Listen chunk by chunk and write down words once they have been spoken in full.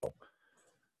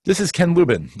This is Ken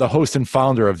Lubin, the host and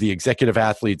founder of the Executive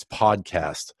Athletes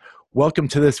Podcast. Welcome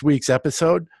to this week's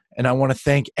episode, and I want to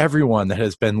thank everyone that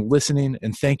has been listening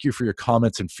and thank you for your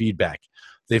comments and feedback.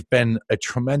 They've been a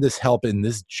tremendous help in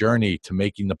this journey to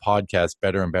making the podcast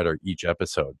better and better each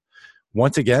episode.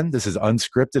 Once again, this is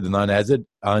unscripted and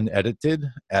unedited,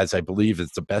 as I believe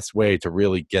it's the best way to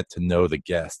really get to know the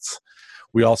guests.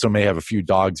 We also may have a few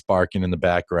dogs barking in the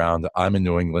background. I'm in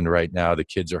New England right now. The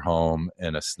kids are home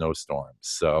in a snowstorm.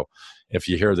 So if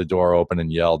you hear the door open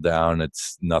and yell down,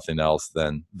 it's nothing else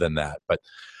than that. But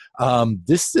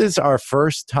this is our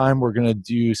first time we're going to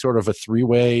do sort of a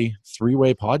three-way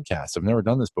podcast. I've never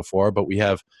done this before, but we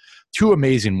have two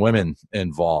amazing women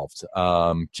involved.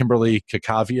 Kimberly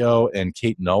Cacavio and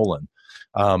Kate Nolan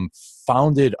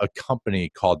founded a company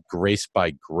called Grace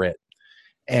by Grit.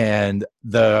 And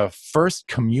the first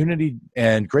community,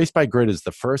 and Grace by Grit is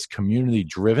the first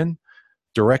community-driven,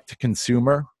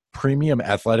 direct-to-consumer, premium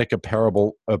athletic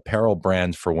apparel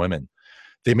brand for women.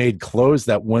 They made clothes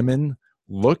that women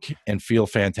look and feel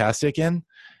fantastic in,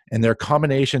 and their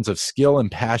combinations of skill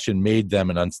and passion made them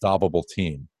an unstoppable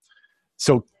team.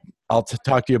 So I'll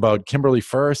talk to you about Kimberly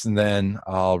first, and then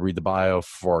I'll read the bio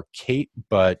for Kate.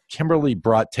 But Kimberly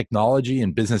brought technology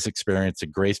and business experience to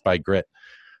Grace by Grit.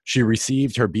 She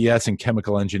received her BS in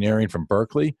chemical engineering from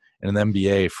Berkeley and an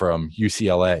MBA from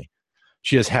UCLA.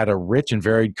 She has had a rich and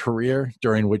varied career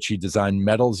during which she designed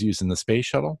metals used in the space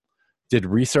shuttle, did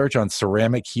research on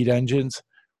ceramic heat engines,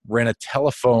 ran a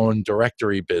telephone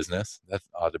directory business, that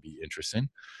ought to be interesting,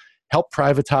 helped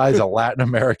privatize a Latin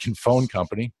American phone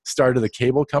company, started a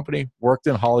cable company, worked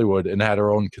in Hollywood, and had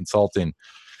her own consulting,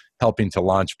 helping to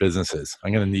launch businesses.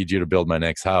 I'm going to need you to build my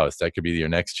next house. That could be your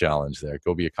next challenge there.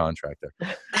 Go be a contractor.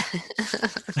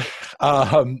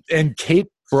 And Kate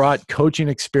brought coaching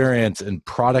experience and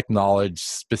product knowledge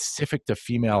specific to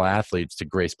female athletes to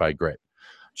Grace by Grit.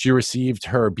 She received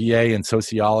her BA in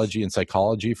sociology and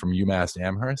psychology from UMass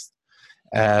Amherst.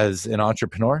 As an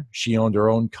entrepreneur, she owned her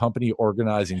own company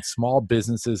organizing small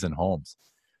businesses and homes.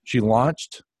 She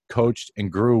launched, coached,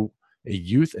 and grew a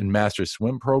youth and master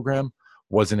swim program,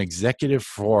 was an executive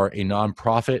for a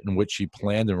nonprofit in which she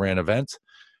planned and ran events,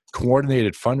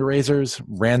 coordinated fundraisers,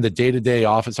 ran the day-to-day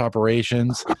office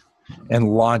operations, and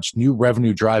launched new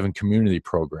revenue-driving community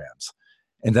programs.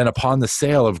 And then upon the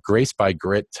sale of Grace by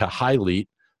Grit to Highleat,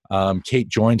 Kate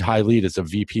joined Highleat as a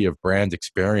VP of brand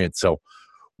experience. So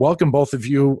welcome both of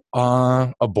you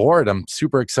aboard. I'm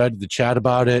super excited to chat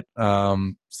about it.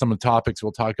 Some of the topics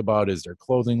we'll talk about is their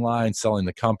clothing line, selling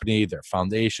the company, their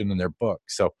foundation, and their book.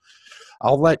 So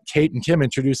I'll let Kate and Kim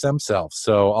introduce themselves.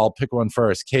 So I'll pick one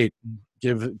first. Kate,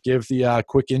 give the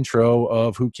quick intro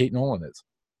of who Kate Nolan is.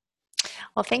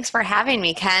 Well, thanks for having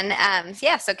me, Ken.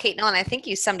 So Kate Nolan, I think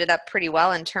you summed it up pretty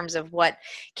well in terms of what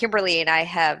Kimberly and I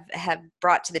have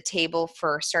brought to the table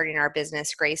for starting our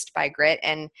business, Graced by Grit.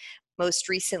 And most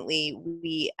recently,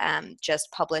 we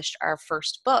just published our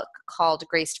first book called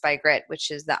Graced by Grit, which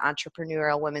is the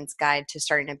Entrepreneurial Women's Guide to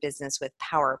Starting a Business with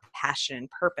Power, Passion, and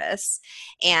Purpose.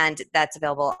 And that's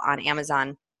available on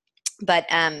Amazon. But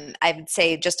I would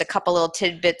say just a couple little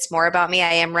tidbits more about me.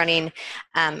 I am running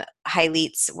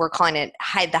Highleat's, we're calling it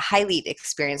the Highleat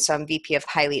Experience. So I'm VP of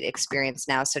Highleat Experience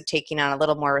now. So taking on a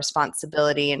little more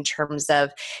responsibility in terms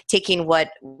of taking what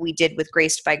we did with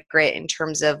Graced by Grit in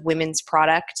terms of women's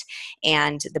product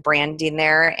and the branding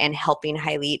there and helping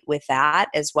Highleat with that,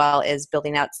 as well as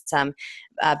building out some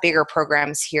bigger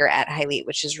programs here at Highleat,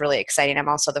 which is really exciting. I'm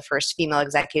also the first female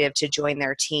executive to join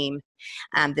their team.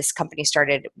 This company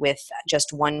started with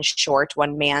just one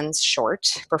man's short,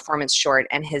 performance short,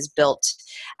 and has built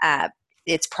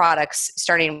its products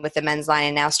starting with the men's line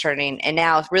and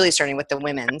now really starting with the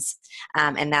women's.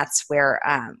 And that's where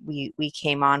we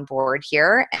came on board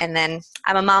here. And then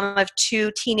I'm a mom of two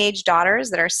teenage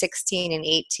daughters that are 16 and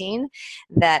 18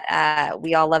 that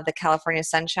we all love the California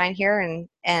sunshine here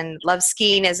and love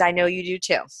skiing as I know you do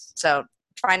too. So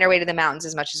find our way to the mountains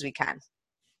as much as we can.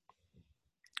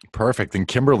 Perfect. And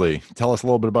Kimberly, tell us a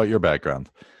little bit about your background.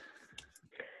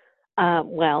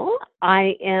 Well,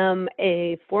 I am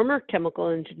a former chemical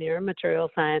engineer,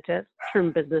 material scientist,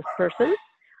 turned business person.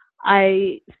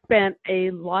 I spent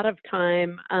a lot of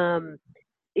time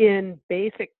in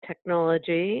basic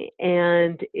technology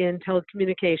and in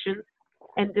telecommunications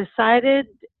and decided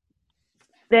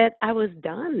that I was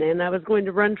done and I was going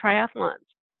to run triathlons.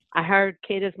 I hired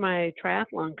Kate as my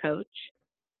triathlon coach.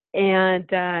 And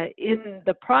in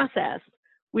the process,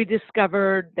 we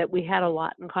discovered that we had a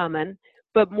lot in common,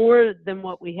 but more than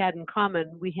what we had in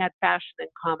common, we had fashion in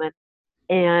common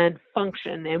and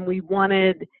function. And we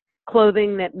wanted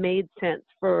clothing that made sense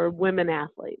for women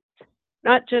athletes,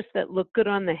 not just that looked good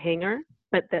on the hanger,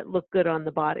 but that look good on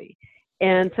the body.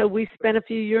 And so we spent a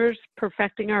few years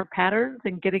perfecting our patterns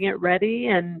and getting it ready.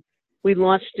 And we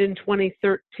launched in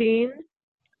 2013,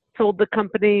 sold the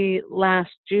company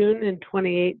last June in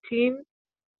 2018,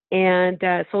 and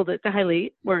sold it to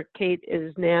Hylete, where Kate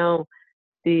is now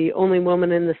the only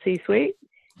woman in the C-suite.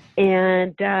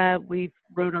 And we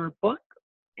wrote our book,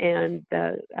 and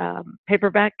the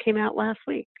paperback came out last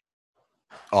week.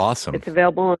 Awesome. It's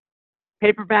available in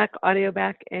paperback,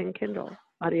 audioback, and Kindle.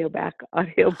 Audioback,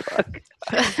 audiobook.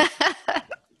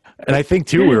 And I think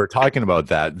too, we were talking about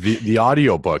that. The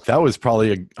audiobook, that was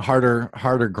probably a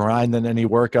harder grind than any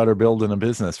workout or building a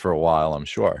business for a while, I'm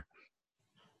sure.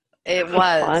 It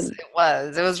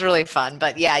was really fun.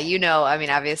 But yeah, I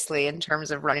mean, obviously in terms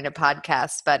of running a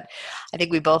podcast, but I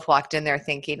think we both walked in there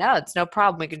thinking, oh, it's no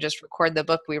problem. We can just record the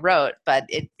book we wrote, but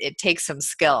it takes some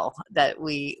skill that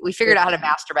we figured out how to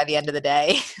master by the end of the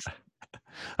day.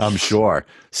 I'm sure.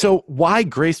 So why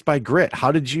Graced by Grit?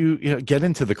 How did you get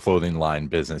into the clothing line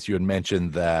business? You had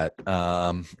mentioned that,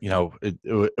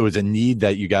 it was a need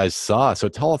that you guys saw. So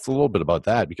tell us a little bit about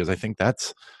that, because I think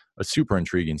that's a super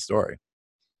intriguing story.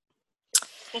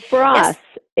 For us,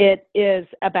 it is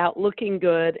about looking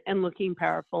good and looking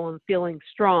powerful and feeling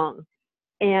strong.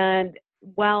 And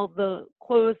while the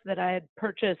clothes that I had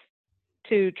purchased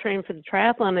to train for the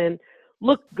triathlon in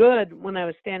looked good when I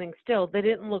was standing still, they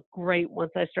didn't look great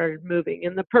once I started moving.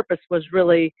 And the purpose was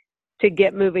really to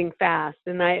get moving fast.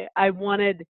 And I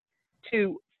wanted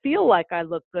to feel like I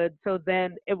looked good, so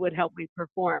then it would help me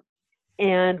perform.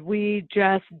 And we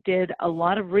just did a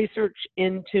lot of research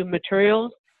into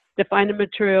materials to find a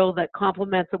material that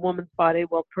complements a woman's body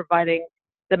while providing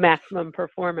the maximum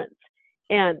performance.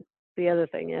 And the other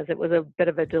thing is, it was a bit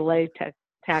of a delay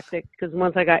tactic, because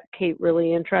once I got Kate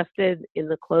really interested in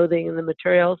the clothing and the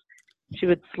materials, she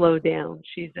would slow down.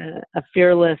 She's a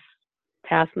fearless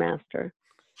taskmaster.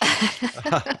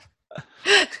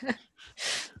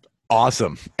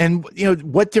 Awesome. And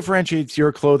what differentiates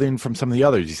your clothing from some of the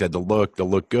others? You said the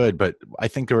look good, but I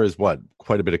think there is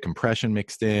quite a bit of compression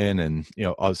mixed in, and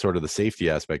sort of the safety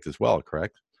aspect as well,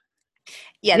 correct?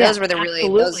 Yeah, those were the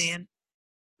absolutely.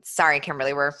 Sorry,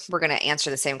 Kimberly, we're going to answer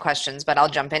the same questions, but I'll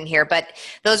jump in here. But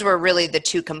those were really the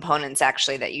two components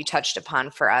actually that you touched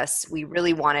upon for us. We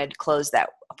really wanted clothes that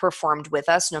performed with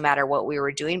us no matter what we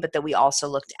were doing, but that we also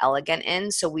looked elegant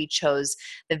in. So we chose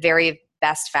the very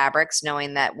best fabrics,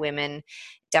 knowing that women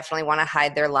definitely want to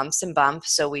hide their lumps and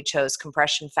bumps. So we chose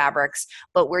compression fabrics,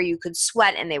 but where you could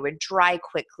sweat and they would dry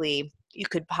quickly. You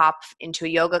could pop into a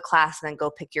yoga class and then go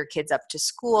pick your kids up to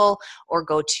school, or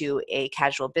go to a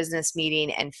casual business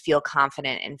meeting and feel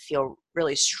confident and feel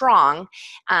really strong.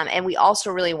 And we also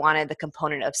really wanted the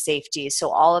component of safety. So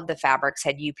all of the fabrics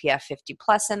had UPF 50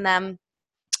 plus in them,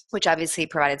 which obviously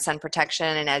provided sun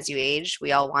protection. And as you age,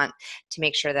 we all want to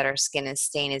make sure that our skin is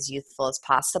staying as youthful as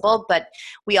possible. But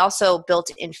we also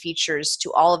built in features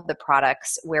to all of the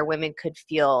products where women could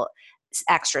feel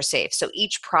extra safe. So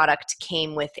each product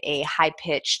came with a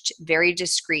high-pitched, very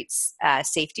discreet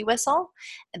safety whistle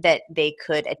that they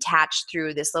could attach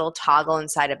through this little toggle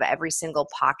inside of every single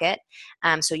pocket.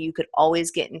 So you could always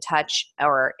get in touch,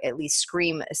 or at least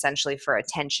scream essentially for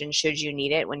attention should you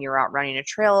need it when you're out running a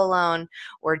trail alone,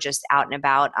 or just out and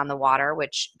about on the water,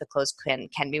 which the clothes can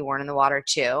be worn in the water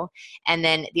too. And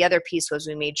then the other piece was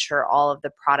we made sure all of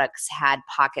the products had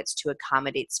pockets to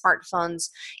accommodate smartphones,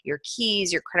 your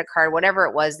keys, your credit card, whatever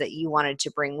it was that you wanted to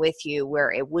bring with you,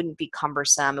 where it wouldn't be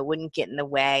cumbersome, it wouldn't get in the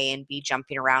way and be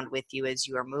jumping around with you as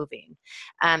you are moving.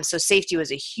 So safety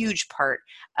was a huge part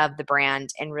of the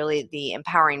brand, and really the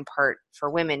empowering part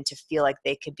for women to feel like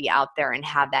they could be out there and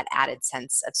have that added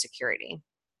sense of security.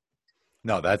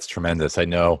 No, that's tremendous. I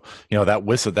know, that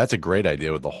whistle, that's a great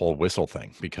idea with the whole whistle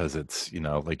thing, because it's,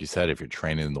 like you said, if you're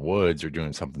training in the woods or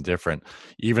doing something different,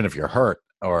 even if you're hurt,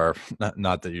 or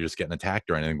not that you're just getting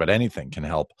attacked or anything, but anything can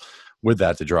help with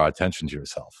that to draw attention to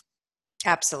yourself.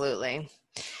 Absolutely.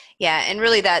 Yeah, and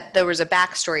really that there was a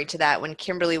backstory to that. When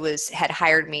Kimberly had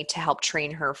hired me to help train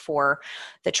her for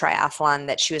the triathlon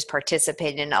that she was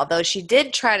participating in, although she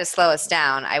did try to slow us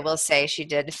down, I will say she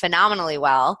did phenomenally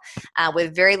well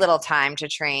with very little time to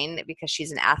train, because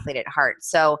she's an athlete at heart.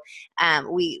 So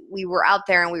we were out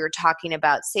there and we were talking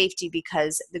about safety,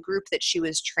 because the group that she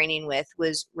was training with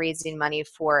was raising money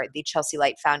for the Chelsea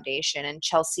Light Foundation. And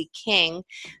Chelsea King,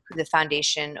 who the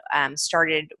foundation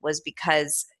started, was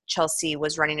because Chelsea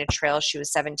was running a trail. She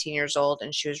was 17 years old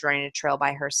and she was running a trail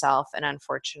by herself, and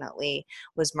unfortunately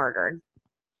was murdered.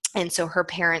 And so her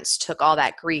parents took all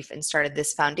that grief and started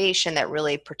this foundation that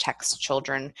really protects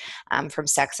children from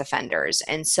sex offenders.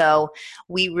 And so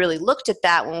we really looked at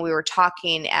that when we were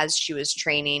talking as she was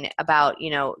training about,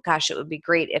 gosh, it would be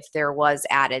great if there was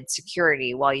added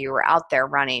security while you were out there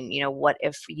running. What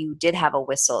if you did have a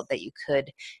whistle that you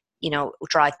could,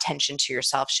 draw attention to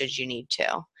yourself should you need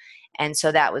to? And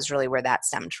so that was really where that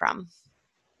stemmed from.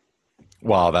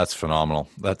 Wow, that's phenomenal.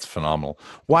 That's phenomenal.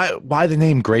 Why the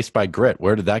name Graced by Grit?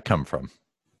 Where did that come from?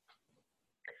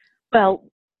 Well,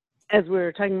 as we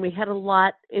were talking, we had a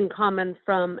lot in common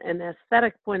from an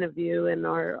aesthetic point of view and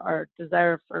our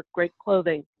desire for great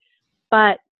clothing.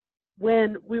 But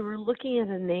when we were looking at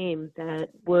a name that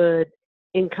would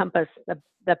encompass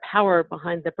the power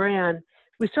behind the brand,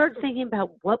 we started thinking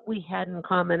about what we had in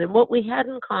common. And what we had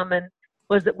in common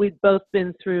was that we'd both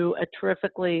been through a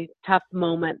terrifically tough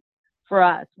moment for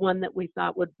us, one that we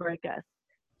thought would break us.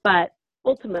 But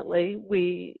ultimately,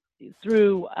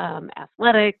 through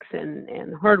athletics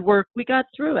and hard work, we got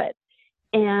through it.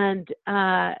 And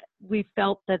we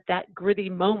felt that gritty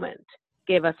moment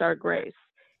gave us our grace.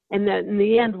 And that in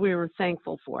the end, we were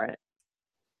thankful for it.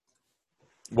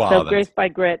 Wow. So Graced by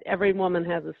Grit, every woman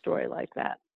has a story like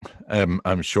that.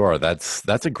 I'm sure that's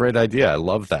a great idea. I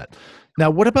love that. Now,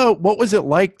 what was it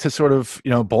like to sort of,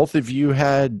 both of you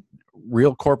had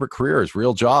real corporate careers,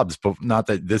 real jobs, but not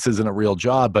that this isn't a real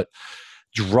job, but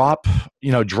drop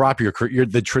your career,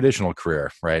 the traditional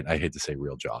career, right? I hate to say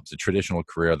real jobs, the traditional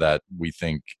career that we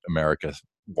think America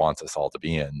wants us all to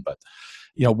be in. But,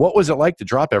 what was it like to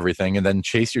drop everything and then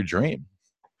chase your dream?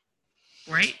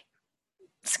 Right.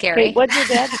 Scary. Hey, what did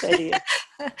your dad say to you?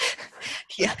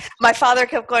 Yeah, my father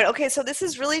kept going, okay, so this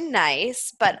is really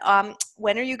nice, but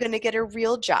when are you going to get a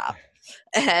real job?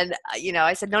 And,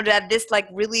 I said, no, Dad, this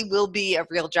really will be a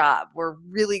real job. We're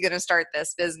really going to start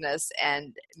this business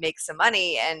and make some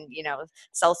money and,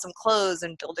 sell some clothes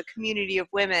and build a community of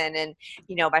women. And,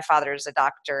 my father is a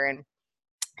doctor and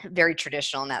very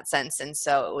traditional in that sense. And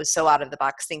so it was so out of the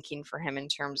box thinking for him in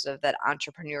terms of that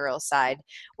entrepreneurial side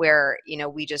where,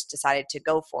 we just decided to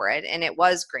go for it. And it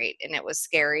was great. And it was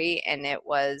scary and it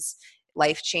was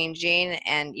life-changing.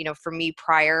 And, for me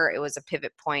prior, it was a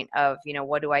pivot point of,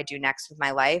 what do I do next with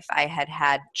my life? I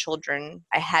had children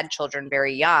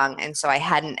very young. And so I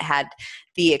hadn't had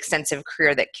the extensive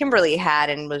career that Kimberly had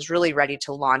and was really ready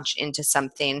to launch into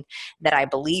something that I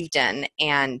believed in.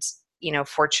 And,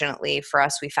 fortunately for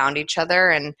us, we found each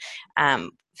other and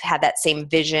had that same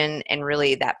vision and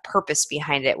really that purpose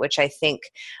behind it, which I think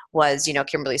was,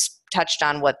 Kimberly's touched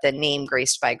on what the name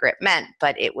Graced by Grit meant,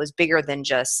 but it was bigger than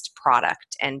just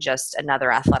product and just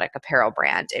another athletic apparel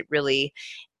brand. It really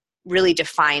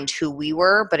defined who we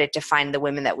were, but it defined the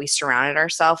women that we surrounded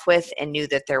ourselves with and knew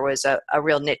that there was a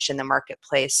real niche in the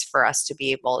marketplace for us to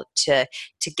be able to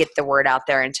get the word out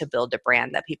there and to build a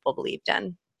brand that people believed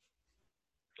in.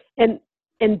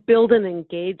 And build an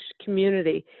engaged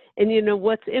community. And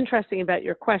what's interesting about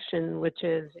your question, which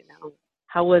is,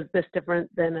 how was this different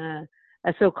than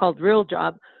a so-called real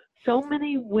job? So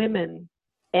many women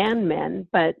and men,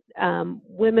 but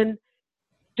women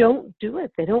don't do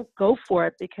it. They don't go for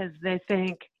it because they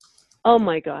think, oh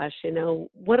my gosh,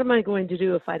 what am I going to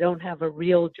do if I don't have a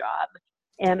real job?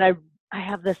 And I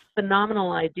have this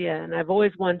phenomenal idea and I've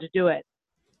always wanted to do it.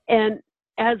 And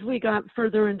as we got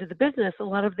further into the business, a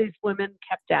lot of these women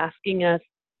kept asking us,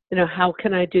 how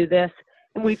can I do this?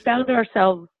 And we found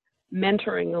ourselves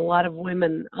mentoring a lot of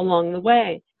women along the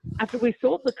way. After we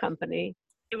sold the company,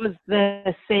 it was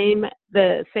the same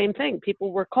thing.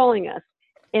 People were calling us.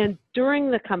 And during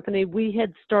the company, we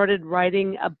had started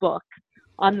writing a book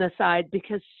on the side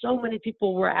because so many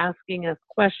people were asking us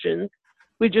questions.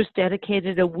 We just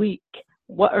dedicated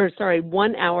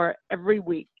 1 hour every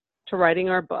week to writing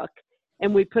our book.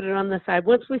 And we put it on the side.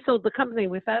 Once we sold the company,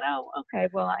 we thought, oh, okay,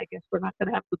 well, I guess we're not going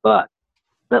to have the book.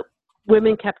 But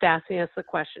women kept asking us the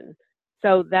question.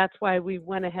 So that's why we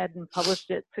went ahead and published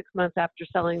it 6 months after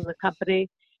selling the company,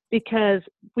 because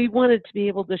we wanted to be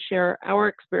able to share our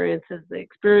experiences, the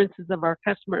experiences of our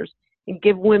customers, and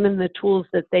give women the tools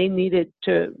that they needed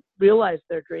to realize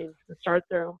their dreams and start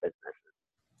their own businesses.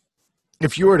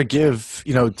 If you were to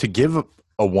give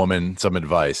a woman some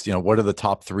advice, what are the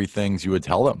top 3 things you would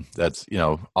tell them? That's,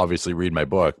 obviously read my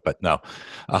book, but no,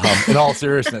 in all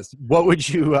seriousness, what would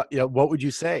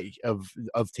you say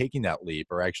of taking that leap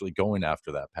or actually going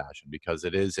after that passion? Because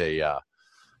it is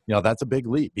that's a big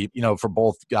leap, for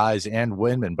both guys and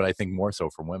women, but I think more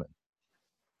so for women.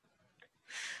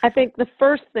 I think the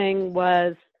first thing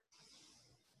was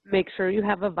make sure you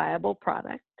have a viable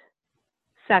product.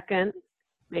 Second,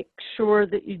 make sure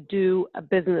that you do a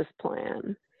business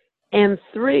plan. And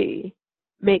 3,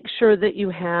 make sure that you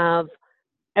have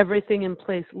everything in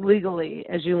place legally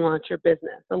as you launch your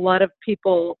business. A lot of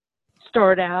people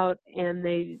start out and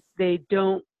they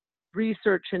don't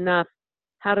research enough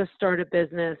how to start a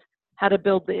business, how to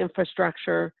build the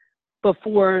infrastructure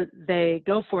before they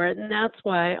go for it. And that's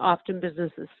why often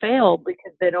businesses fail,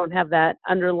 because they don't have that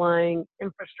underlying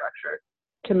infrastructure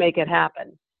to make it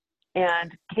happen.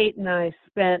 And Kate and I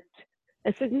spent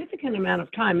a significant amount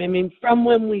of time. I mean, from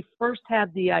when we first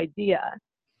had the idea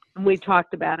and we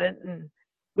talked about it, and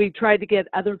we tried to get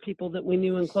other people that we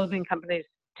knew in clothing companies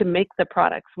to make the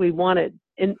products we wanted.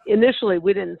 And initially,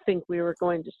 we didn't think we were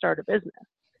going to start a business.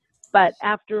 But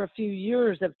after a few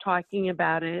years of talking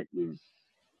about it,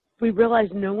 we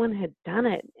realized no one had done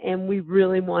it, and we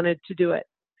really wanted to do it.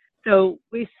 So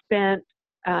we spent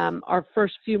our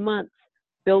first few months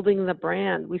building the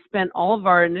brand. We spent all of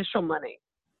our initial money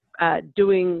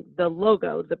doing the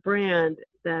logo, the brand,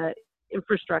 the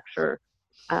infrastructure,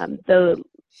 the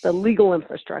legal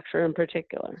infrastructure in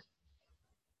particular.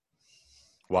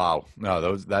 Wow.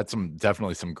 No, that's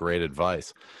definitely some great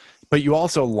advice. But you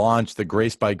also launched the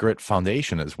Graced by Grit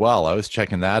Foundation as well. I was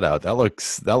checking that out. That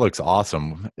looks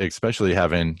awesome, especially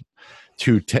having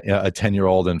a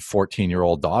 10-year-old and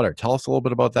 14-year-old daughter. Tell us a little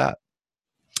bit about that.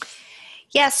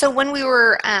 Yeah, so when we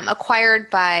were acquired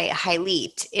by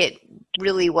Hylete, it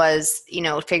really was,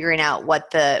 figuring out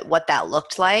what that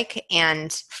looked like.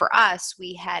 And for us,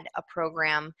 we had a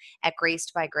program at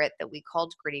Graced by Grit that we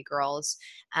called Gritty Girls,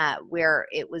 where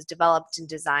it was developed and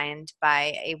designed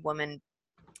by a woman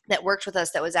that worked with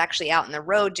us that was actually out in the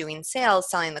road doing sales,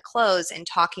 selling the clothes, and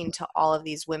talking to all of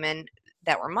these women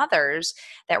that were mothers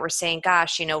that were saying,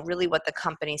 gosh, really what the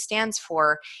company stands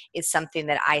for is something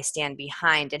that I stand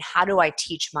behind. And how do I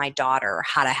teach my daughter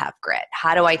how to have grit?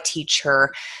 How do I teach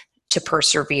her to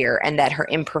persevere, and that her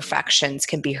imperfections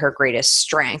can be her greatest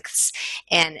strengths?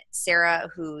 And Sarah,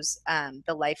 who's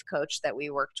the life coach that we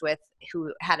worked with,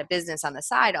 who had a business on the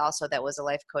side also that was a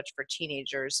life coach for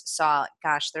teenagers, saw,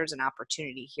 gosh, there's an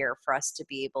opportunity here for us to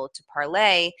be able to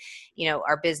parlay,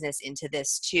 our business into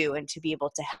this too, and to be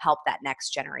able to help that next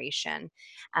generation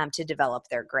to develop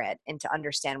their grit and to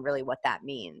understand really what that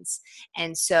means.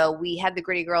 And so we had the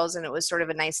Gritty Girls, and it was sort of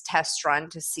a nice test run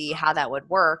to see how that would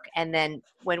work. And then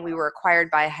when we were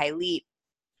acquired by Hylete,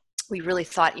 we really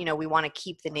thought, we want to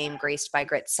keep the name Graced by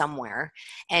Grit somewhere.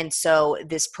 And so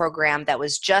this program that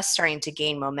was just starting to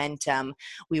gain momentum,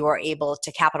 we were able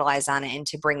to capitalize on it and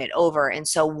to bring it over. And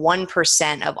so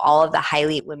 1% of all of the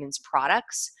Hylete women's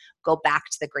products go back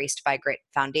to the Graced by Grit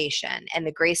Foundation. And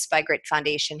the Graced by Grit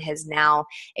Foundation has now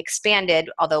expanded,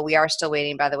 although we are still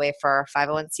waiting, by the way, for our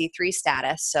 501c3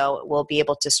 status. So we'll be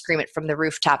able to scream it from the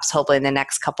rooftops, hopefully in the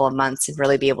next couple of months, and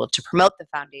really be able to promote the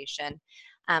foundation.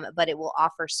 But it will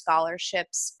offer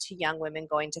scholarships to young women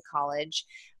going to college,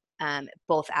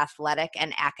 both athletic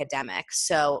and academic.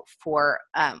 So for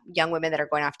young women that are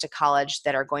going off to college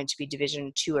that are going to be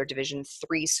Division II or Division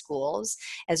III schools,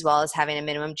 as well as having a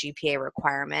minimum GPA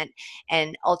requirement.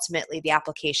 And ultimately, the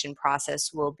application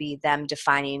process will be them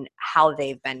defining how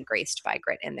they've been graced by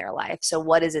grit in their life. So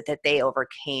what is it that they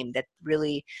overcame that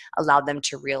really allowed them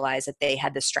to realize that they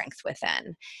had the strength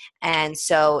within? And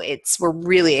so we're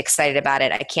really excited about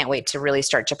it. I can't wait to really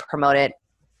start to promote it.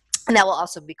 And that will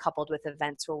also be coupled with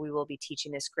events where we will be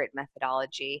teaching this grit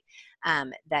methodology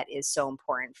that is so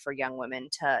important for young women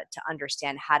to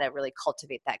understand how to really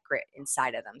cultivate that grit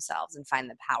inside of themselves and find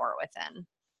the power within.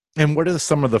 And what are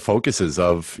some of the focuses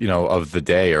of the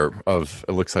day, or of,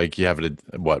 it looks like you have it,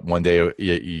 one day,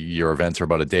 your events are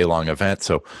about a day-long event.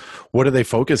 So what do they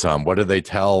focus on? What do they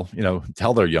tell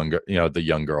their younger, the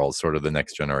young girls, sort of the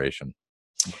next generation?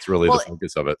 What's really the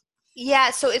focus of it?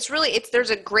 Yeah, so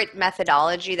there's a grit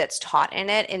methodology that's taught in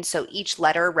it. And so each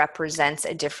letter represents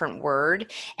a different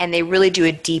word, and they really do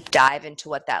a deep dive into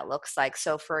what that looks like.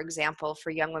 So for example, for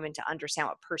young women to understand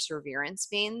what perseverance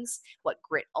means, what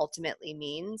grit ultimately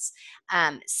means,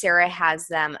 Sarah has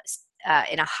them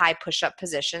in a high push-up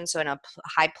position, so in a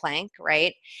high plank,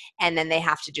 right? And then they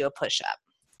have to do a push-up.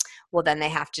 Well, then they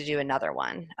have to do another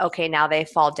one. Okay, now they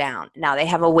fall down. Now they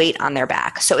have a weight on their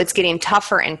back. So it's getting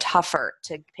tougher and tougher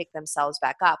to pick themselves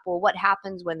back up. Well, what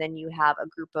happens when then you have a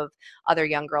group of other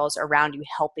young girls around you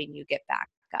helping you get back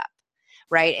up,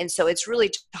 right? And so it's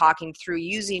really talking through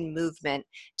using movement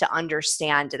to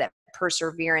understand that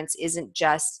perseverance isn't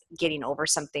just getting over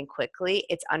something quickly.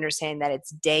 It's understanding that it's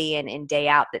day in and day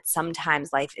out, that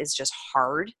sometimes life is just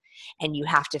hard and you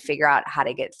have to figure out how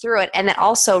to get through it. And then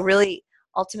also really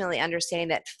ultimately understanding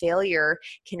that failure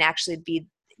can actually be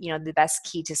the best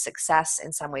key to success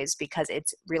in some ways, because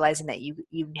it's realizing that you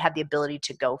have the ability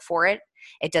to go for it.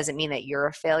 It doesn't mean that you're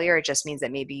a failure. It just means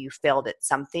that maybe you failed at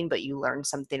something, but you learned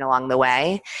something along the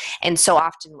way. And so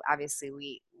often, obviously,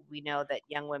 we know that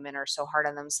young women are so hard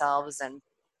on themselves and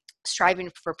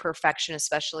striving for perfection,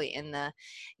 especially in the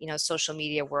social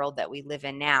media world that we live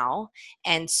in now.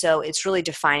 And so it's really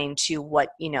defining to what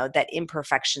that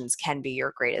imperfections can be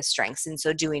your greatest strengths. And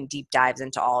so doing deep dives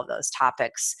into all of those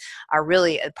topics are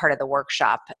really a part of the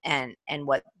workshop and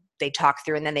what they talk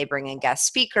through. And then they bring in guest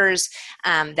speakers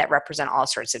that represent all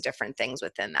sorts of different things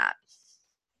within that.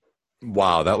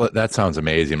 Wow, that sounds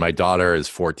amazing. My daughter is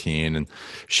 14, and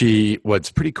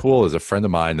what's pretty cool is a friend of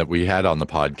mine that we had on the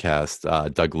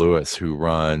podcast, Doug Lewis, who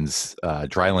runs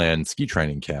dryland ski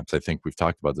training camps. I think we've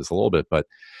talked about this a little bit, but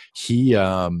he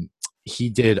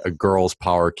did a girls'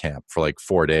 power camp for like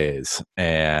 4 days,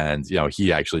 and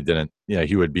he actually didn't.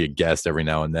 He would be a guest every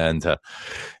now and then to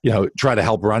try to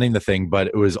help running the thing, but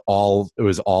it was all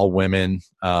women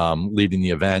leading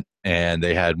the event, and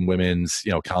they had women's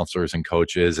counselors and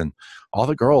coaches, and all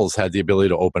the girls had the ability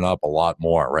to open up a lot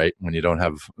more, right? When you don't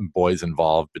have boys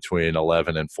involved between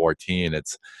 11 and 14,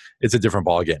 it's a different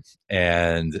ballgame.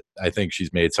 And I think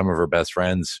she's made some of her best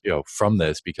friends from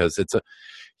this, because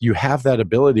you have that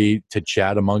ability to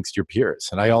chat amongst your peers.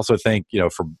 And I also think,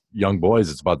 for young boys,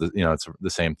 it's about it's the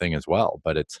same thing as well,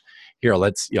 but it's here,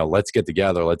 let's get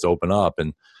together, let's open up.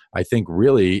 And I think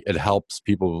really it helps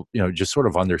people, just sort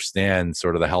of understand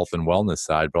sort of the health and wellness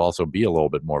side, but also be a little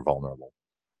bit more vulnerable.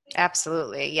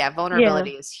 Absolutely. Yeah.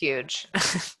 Vulnerability is huge.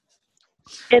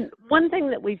 And one thing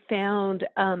that we found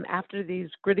after these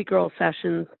Gritty Girl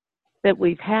sessions that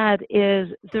we've had is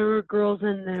there were girls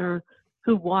in there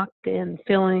who walked in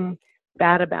feeling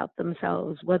bad about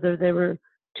themselves, whether they were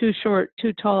too short,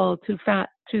 too tall, too fat,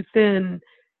 too thin,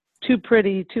 too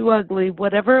pretty, too ugly,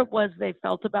 whatever it was they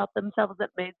felt about themselves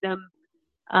that made them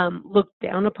look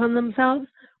down upon themselves.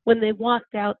 When they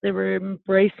walked out, they were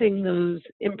embracing those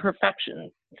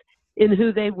imperfections in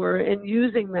who they were and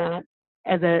using that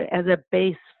as a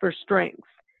base for strength.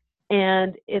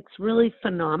 And it's really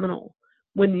phenomenal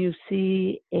when you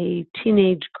see a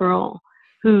teenage girl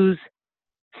who's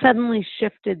suddenly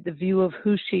shifted the view of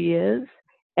who she is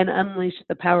and unleashed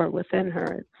the power within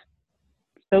her.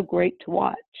 It's so great to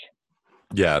watch.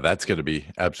 Yeah, that's going to be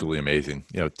absolutely amazing,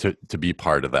 to be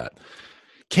part of that.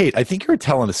 Kate, I think you were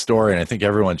telling a story, and I think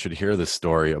everyone should hear this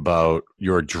story about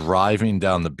you're driving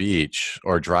down the beach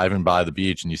or driving by the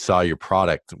beach and you saw your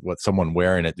product, someone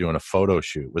wearing it doing a photo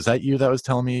shoot. Was that you that was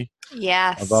telling me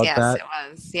about that? It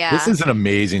was. Yeah. This is an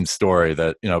amazing story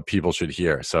that, people should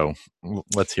hear. So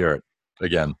let's hear it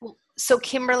again. So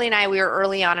Kimberly and I, we were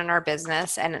early on in our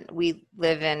business, and we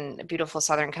live in beautiful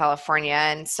Southern California.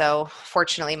 And so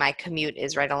fortunately my commute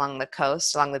is right along the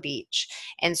coast, along the beach.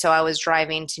 And so I was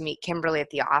driving to meet Kimberly at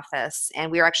the office,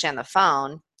 and we were actually on the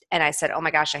phone. And I said, oh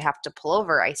my gosh, I have to pull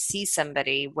over. I see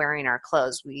somebody wearing our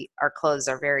clothes. Our clothes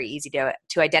are very easy to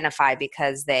identify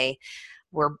because they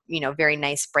were, very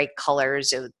nice, bright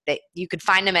colors. You could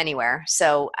find them anywhere.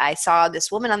 So I saw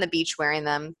this woman on the beach wearing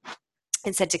them,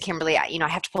 and said to Kimberly, I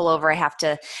have to pull over. I have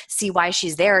to see why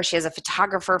she's there. She has a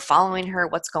photographer following her.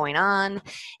 What's going on?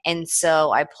 And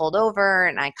so I pulled over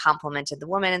and I complimented the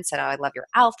woman and said, oh, I love your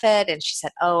outfit. And she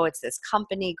said, oh, it's this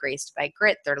company, Graced by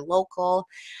Grit. They're local.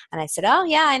 And I said, oh,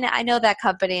 yeah, I know that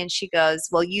company. And she goes,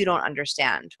 well, you don't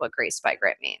understand what Graced by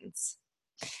Grit means.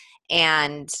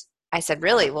 And I said,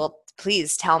 really? Well,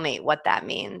 please tell me what that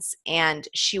means. And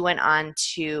she went on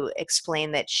to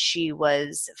explain that she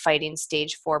was fighting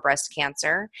stage 4 breast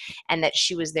cancer, and that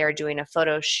she was there doing a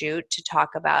photo shoot to talk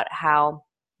about how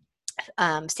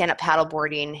stand-up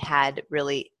paddleboarding had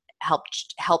really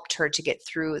helped her to get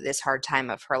through this hard time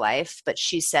of her life. But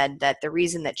she said that the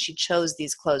reason that she chose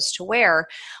these clothes to wear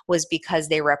was because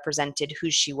they represented who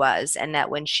she was, and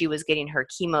that when she was getting her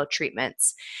chemo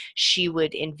treatments, she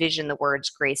would envision the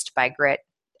words "graced by grit"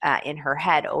 in her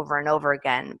head over and over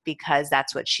again, because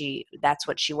that's what she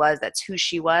was, that's who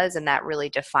she was, and that really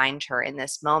defined her in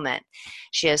this moment.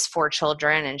 She has 4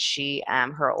 children, and she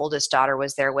her oldest daughter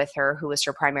was there with her, who was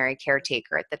her primary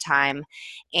caretaker at the time.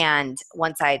 And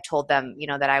once I told them,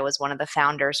 that I was one of the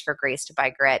founders for Graced by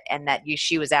Grit, and that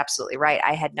she was absolutely right,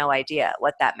 I had no idea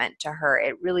what that meant to her.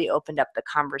 It really opened up the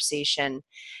conversation,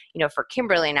 for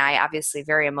Kimberly and I, obviously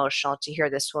very emotional to hear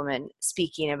this woman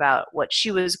speaking about what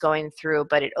she was going through,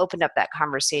 but it opened up that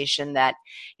conversation that,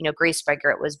 Graced by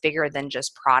Grit was bigger than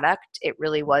just product. It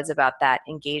really was about that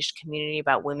engaged community,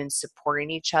 about women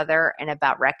supporting each other, and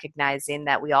about recognizing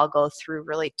that we all go through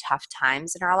really tough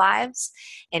times in our lives,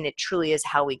 and it truly is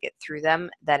how we get through them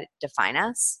that define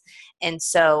us. And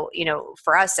so,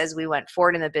 for us, as we went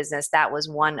forward in the business, that was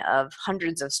one of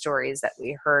hundreds of stories that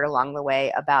we heard along the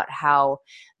way about how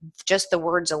just the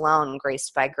words alone,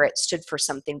 Graced by Grit, stood for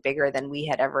something bigger than we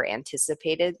had ever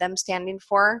anticipated them standing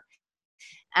for.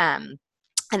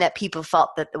 And that people felt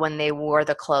that when they wore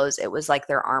the clothes, it was like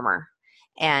their armor,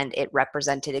 and it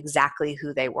represented exactly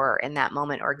who they were in that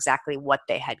moment, or exactly what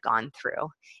they had gone through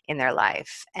in their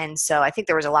life. And so I think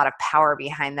there was a lot of power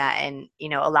behind that, and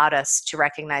allowed us to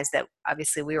recognize that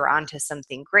obviously we were onto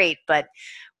something great, but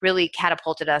really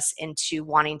catapulted us into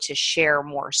wanting to share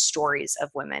more stories of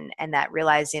women, and that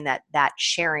realizing that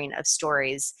sharing of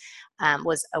stories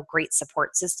was a great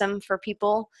support system for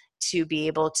people to be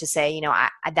able to say,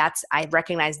 I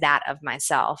recognize that of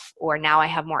myself, or now I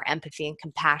have more empathy and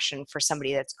compassion for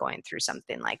somebody that's going through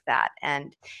something like that.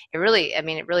 And it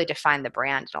really defined the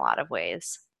brand in a lot of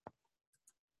ways.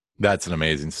 That's an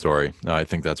amazing story. I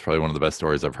think that's probably one of the best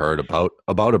stories I've heard about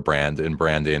a brand and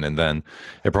branding. And then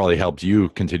it probably helped you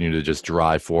continue to just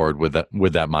drive forward with that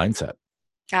mindset.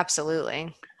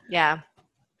 Absolutely. Yeah.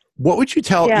 What would you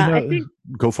tell, I think,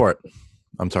 go for it.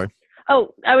 I'm sorry.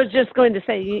 Oh, I was just going to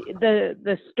say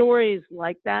the stories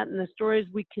like that, and the stories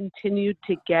we continue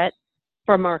to get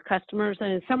from our customers.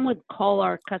 And some would call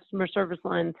our customer service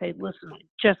line and say, listen, I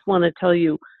just want to tell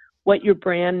you what your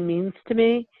brand means to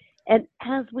me. And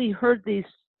as we heard these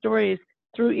stories,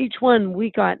 through each one,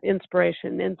 we got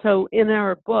inspiration. And so in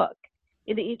our book,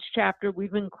 in each chapter,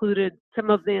 we've included some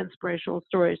of the inspirational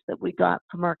stories that we got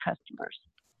from our customers.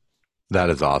 That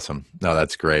is awesome. No,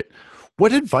 that's great.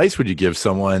 What advice would you give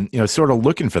someone, sort of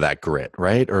looking for that grit,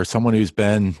 right? Or someone who's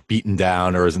been beaten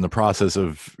down or is in the process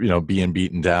of, being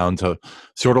beaten down, to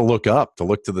sort of look up, to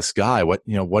look to the sky?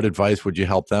 What advice would you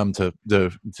help them to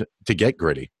get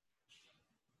gritty?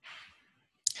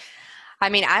 I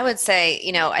mean, I would say,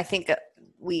 I think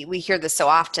we hear this so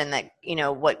often that,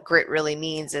 what grit really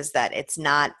means is that it's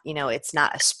not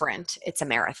a sprint, it's a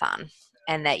marathon.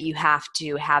 And that you have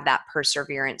to have that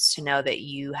perseverance to know that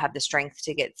you have the strength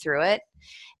to get through it.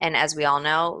 And as we all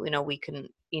know, we can,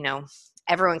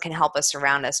 everyone can help us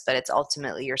around us, but it's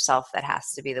ultimately yourself that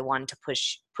has to be the one to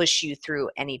push you through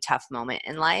any tough moment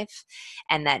in life.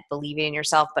 And that believing in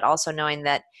yourself, but also knowing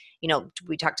that,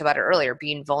 we talked about it earlier,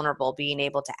 being vulnerable, being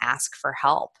able to ask for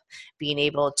help, being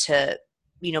able to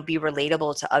be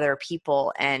relatable to other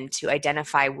people, and to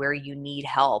identify where you need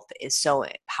help is so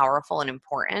powerful and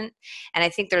important. And I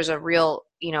think there's a real,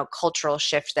 cultural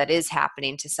shift that is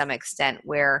happening to some extent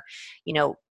where,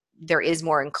 there is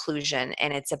more inclusion,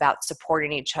 and it's about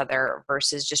supporting each other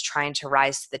versus just trying to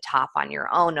rise to the top on your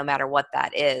own, no matter what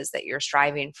that is that you're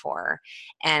striving for.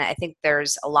 And I think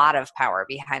there's a lot of power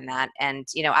behind that. And,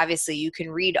 obviously you can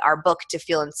read our book to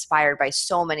feel inspired by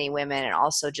so many women, and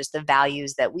also just the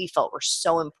values that we felt were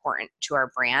so important to our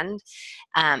brand,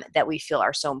 that we feel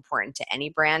are so important to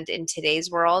any brand in today's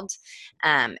world,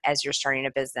 as you're starting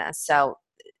a business. So,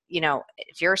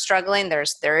 if you're struggling, there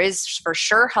is for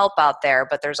sure help out there,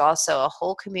 but there's also a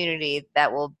whole community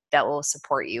that will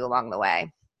support you along the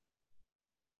way.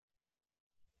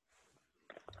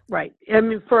 Right. I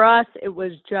mean, for us, it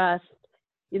was just,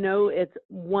 it's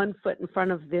one foot in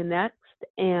front of the next,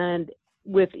 and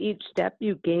with each step,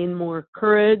 you gain more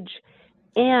courage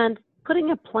and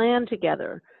putting a plan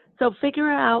together. So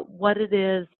figure out what it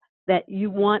is that you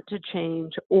want to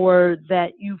change, or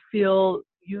that you feel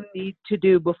you need to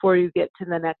do before you get to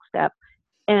the next step.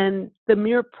 And the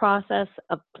mere process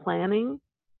of planning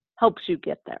helps you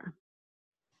get there.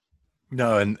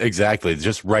 No, and exactly.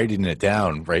 Just writing it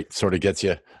down, right, sort of gets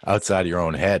you outside of your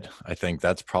own head. I think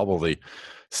that's probably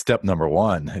step number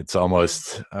one. It's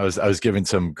almost, I was giving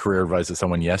some career advice to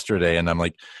someone yesterday, and I'm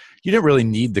like, you didn't really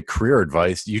need the career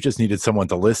advice. You just needed someone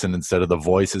to listen instead of the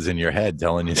voices in your head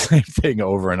telling you the same thing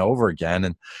over and over again.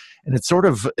 And it's sort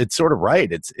of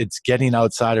right. It's getting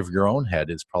outside of your own head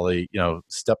is probably,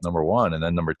 step number one. And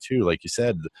then number two, like you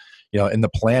said, and the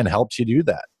plan helps you do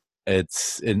that.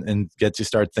 And gets you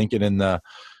start thinking in the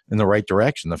right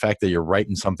direction. The fact that you're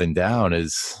writing something down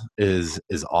is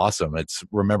awesome. It's,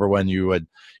 remember when your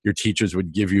teachers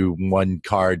would give you one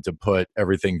card to put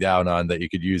everything down on that you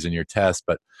could use in your test,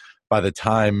 but by the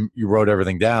time you wrote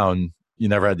everything down, you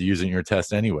never had to use it in your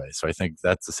test anyway. So I think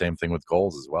that's the same thing with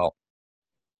goals as well.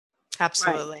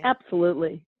 Absolutely. Right.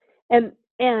 Absolutely. And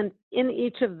in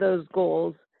each of those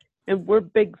goals, And we're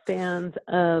big fans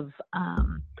of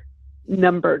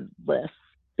numbered lists,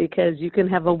 because you can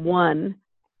have a 1,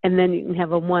 and then you can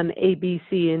have a 1 A, B,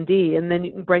 C, and D, and then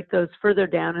you can break those further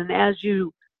down. And as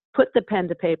you put the pen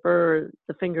to paper or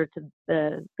the finger to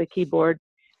the keyboard,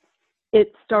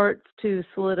 it starts to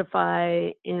solidify,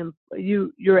 and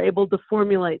you're able to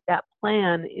formulate that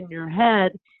plan in your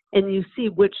head, and you see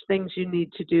which things you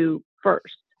need to do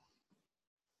first.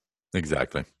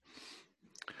 Exactly.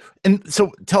 And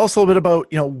so tell us a little bit about,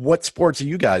 what sports are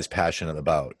you guys passionate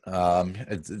about?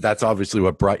 That's obviously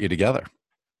what brought you together.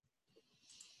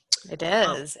 It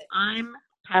is. I'm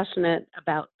passionate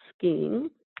about skiing.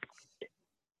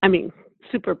 I mean,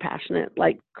 super passionate,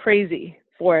 like crazy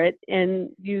for it. And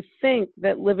you think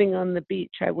that living on the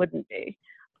beach, I wouldn't be,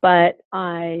 but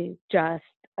I just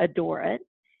adore it.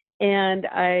 And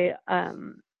I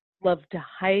love to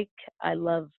hike. I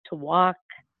love to walk.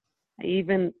 I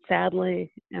even,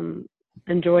 sadly, am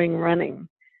enjoying running.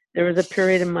 There was a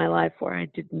period in my life where I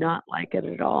did not like it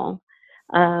at all.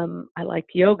 I like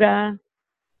yoga.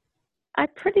 I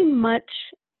pretty much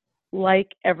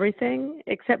like everything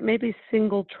except maybe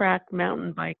single track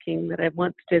mountain biking that I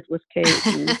once did with Kate,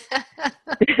 and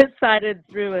decided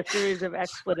through a series of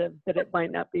expletives that it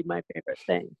might not be my favorite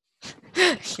thing.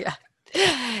 Yeah.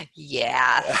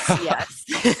 Yes.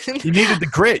 You needed the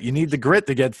grit. You need the grit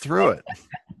to get through it.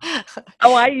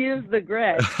 Oh, I used the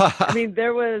grit. I mean,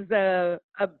 there was a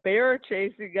bear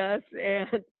chasing us, and,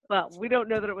 well, we don't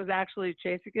know that it was actually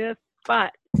chasing us,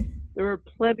 but there were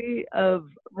plenty of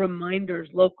reminders,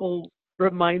 local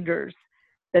reminders,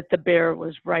 that the bear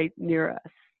was right near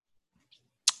us.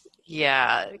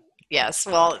 Yeah. Yes.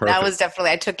 Well, Perfect. That was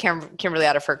definitely, I took Kimberly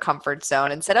out of her comfort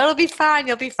zone and said, "Oh, it'll be fine.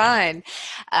 You'll be fine."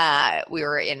 We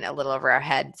were in a little over our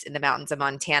heads in the mountains of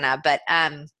Montana, but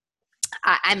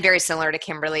I'm very similar to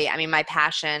Kimberly. I mean, my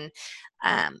passion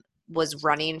was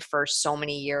running for so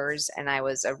many years, and I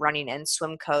was a running and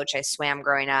swim coach. I swam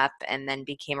growing up and then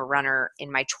became a runner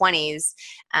in my 20s,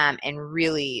 and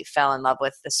really fell in love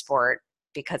with the sport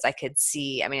because I could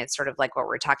see, I mean, it's sort of like what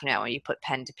we're talking about when you put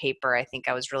pen to paper. I think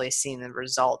I was really seeing the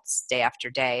results day after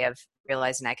day of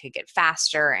realizing I could get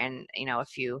faster. And,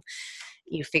 if you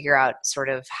figure out sort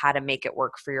of how to make it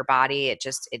work for your body, it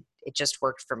just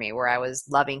worked for me, where I was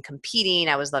loving competing.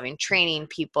 I was loving training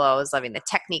people. I was loving the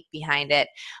technique behind it,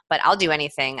 but I'll do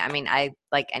anything. I mean, I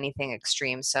like anything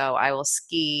extreme. So I will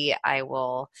ski, I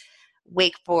will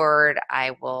wakeboard,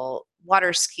 I will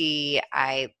water ski.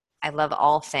 I love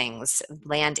all things,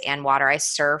 land and water. I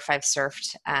surf. I've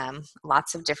surfed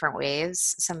lots of different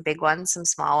waves, some big ones, some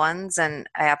small ones, and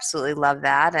I absolutely love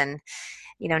that. And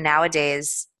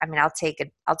nowadays, I mean, I'll take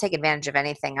advantage of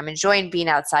anything. I'm enjoying being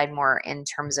outside more in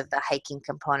terms of the hiking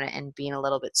component and being a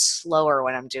little bit slower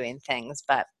when I'm doing things,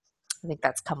 but I think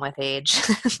that's come with age.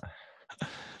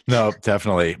 No,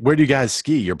 definitely. Where do you guys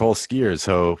ski? You're both skiers.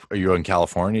 So are you in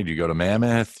California? Do you go to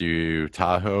Mammoth? Do you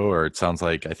Tahoe? Or it sounds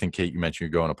like, I think, Kate, you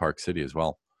mentioned you're going to Park City as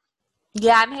well.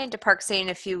 Yeah, I'm heading to Park City in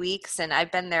a few weeks, and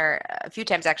I've been there a few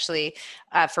times actually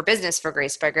for business for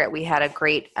Graced by Grit. We had a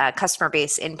great customer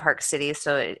base in Park City,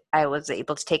 so I was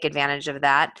able to take advantage of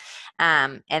that.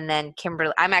 And then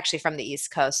Kimberly, I'm actually from the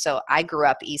East Coast, so I grew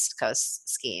up East Coast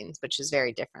skiing, which is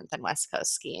very different than West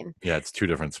Coast skiing. Yeah, it's two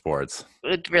different sports.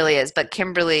 It really is. But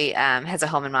Kimberly has a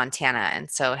home in Montana, and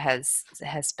so has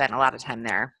spent a lot of time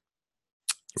there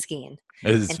skiing.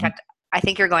 In fact, I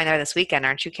think you're going there this weekend,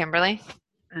 aren't you, Kimberly?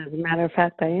 As a matter of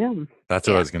fact, I am. That's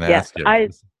what I was going to ask you.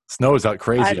 Snow's out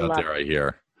crazy out there, I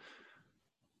hear.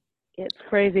 It's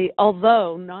crazy,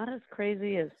 although not as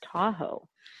crazy as Tahoe.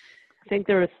 I think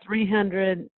there were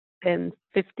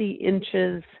 350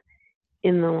 inches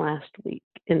in the last week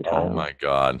in Tahoe. Oh my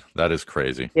God, that is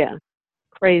crazy. Yeah,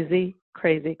 crazy,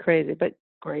 but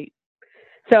great.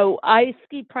 So I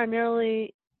ski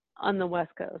primarily on the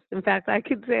West Coast. In fact, I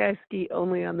could say I ski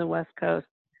only on the West Coast.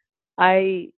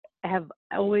 I have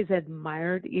always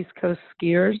admired East Coast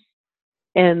skiers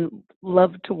and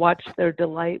love to watch their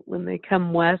delight when they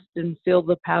come west and feel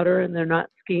the powder and they're not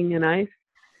skiing in ice.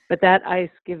 But that ice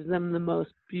gives them the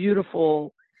most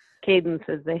beautiful cadence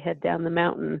as they head down the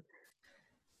mountain.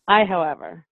 I,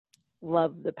 however,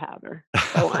 love the powder.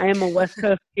 So I am a West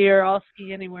Coast skier. I'll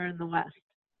ski anywhere in the West.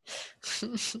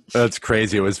 That's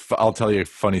crazy. I'll tell you a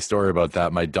funny story about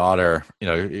that. My daughter,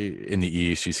 in the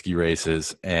East, she ski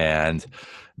races, and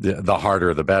the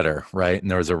harder the better, right? And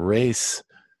there was a race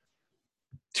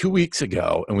 2 weeks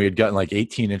ago, and we had gotten like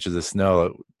 18 inches of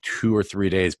snow 2 or 3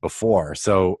 days before.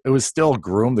 So it was still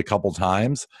groomed a couple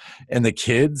times, and the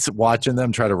kids watching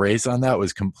them try to race on that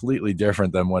was completely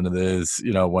different than when it is,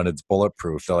 when it's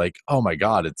bulletproof. They're like, oh my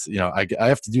God, it's, I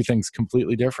have to do things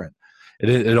completely different.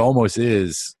 it almost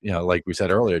is, like we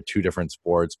said earlier, two different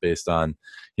sports based on,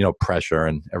 pressure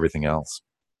and everything else.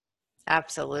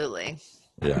 Absolutely.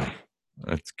 Yeah.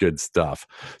 That's good stuff.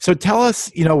 So tell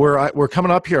us, we're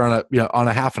coming up here on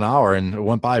a half an hour, and it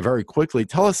went by very quickly.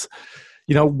 Tell us,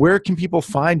 where can people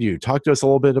find you? Talk to us a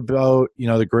little bit about,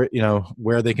 the grit,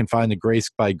 where they can find the Grace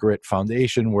by Grit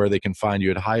Foundation, where they can find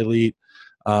you at Highleat.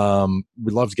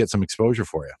 We'd love to get some exposure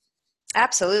for you.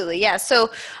 Absolutely. Yeah. So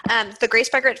the Grace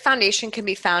by Grit Foundation can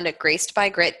be found at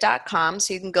gracedbygrit.com.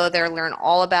 So you can go there, learn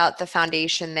all about the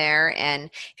foundation there. And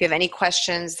if you have any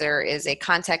questions, there is a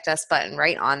contact us button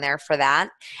right on there for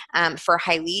that. For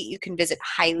Highleat, you can visit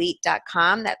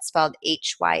highleat.com. That's spelled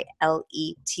Hylete.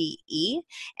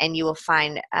 And you will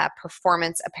find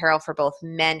performance apparel for both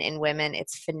men and women.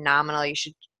 It's phenomenal. You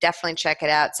should definitely check it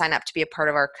out. Sign up to be a part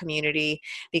of our community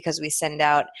because we send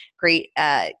out great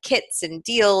kits and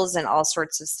deals and all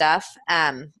sorts of stuff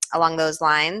along those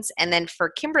lines. And then for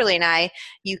Kimberly and I,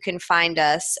 you can find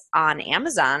us on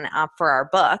Amazon for our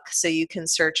book. So you can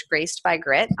search Graced by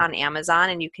Grit on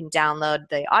Amazon, and you can download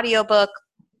the audiobook,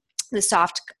 the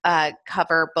soft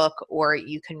cover book, or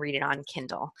you can read it on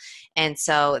Kindle. And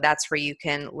so that's where you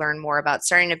can learn more about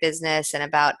starting a business and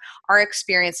about our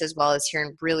experience, as well as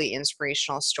hearing really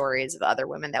inspirational stories of other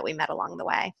women that we met along the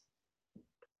way.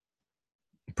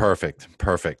 Perfect.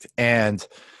 And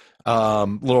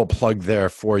little plug there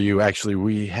for you. Actually,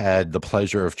 we had the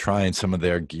pleasure of trying some of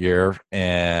their gear,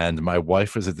 and my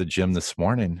wife was at the gym this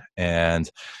morning, and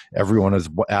everyone is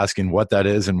asking what that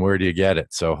is and where do you get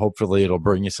it. So hopefully it'll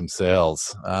bring you some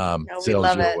sales your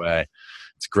way.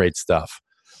 It's great stuff.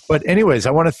 But anyways,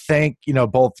 I want to thank,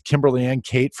 both Kimberly and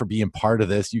Kate for being part of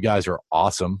this. You guys are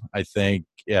awesome. I think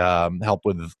help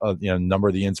with a number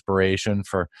of the inspiration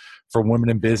for women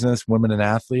in business, women and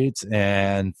athletes,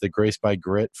 and the Grace by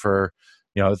Grit for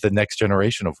the next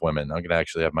generation of women. I'm going to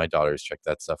actually have my daughters check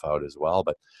that stuff out as well.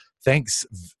 But thanks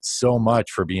so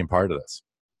much for being part of this.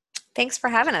 Thanks for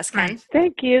having us, Ken.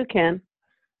 Thank you, Ken.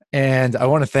 And I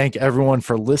want to thank everyone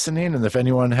for listening. And if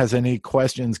anyone has any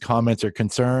questions, comments, or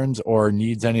concerns, or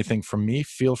needs anything from me,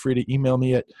 feel free to email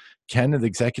me at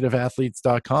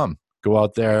ken@executiveathletes.com. Go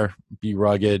out there, be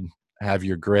rugged, have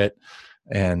your grit,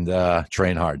 and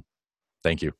train hard. Thank you.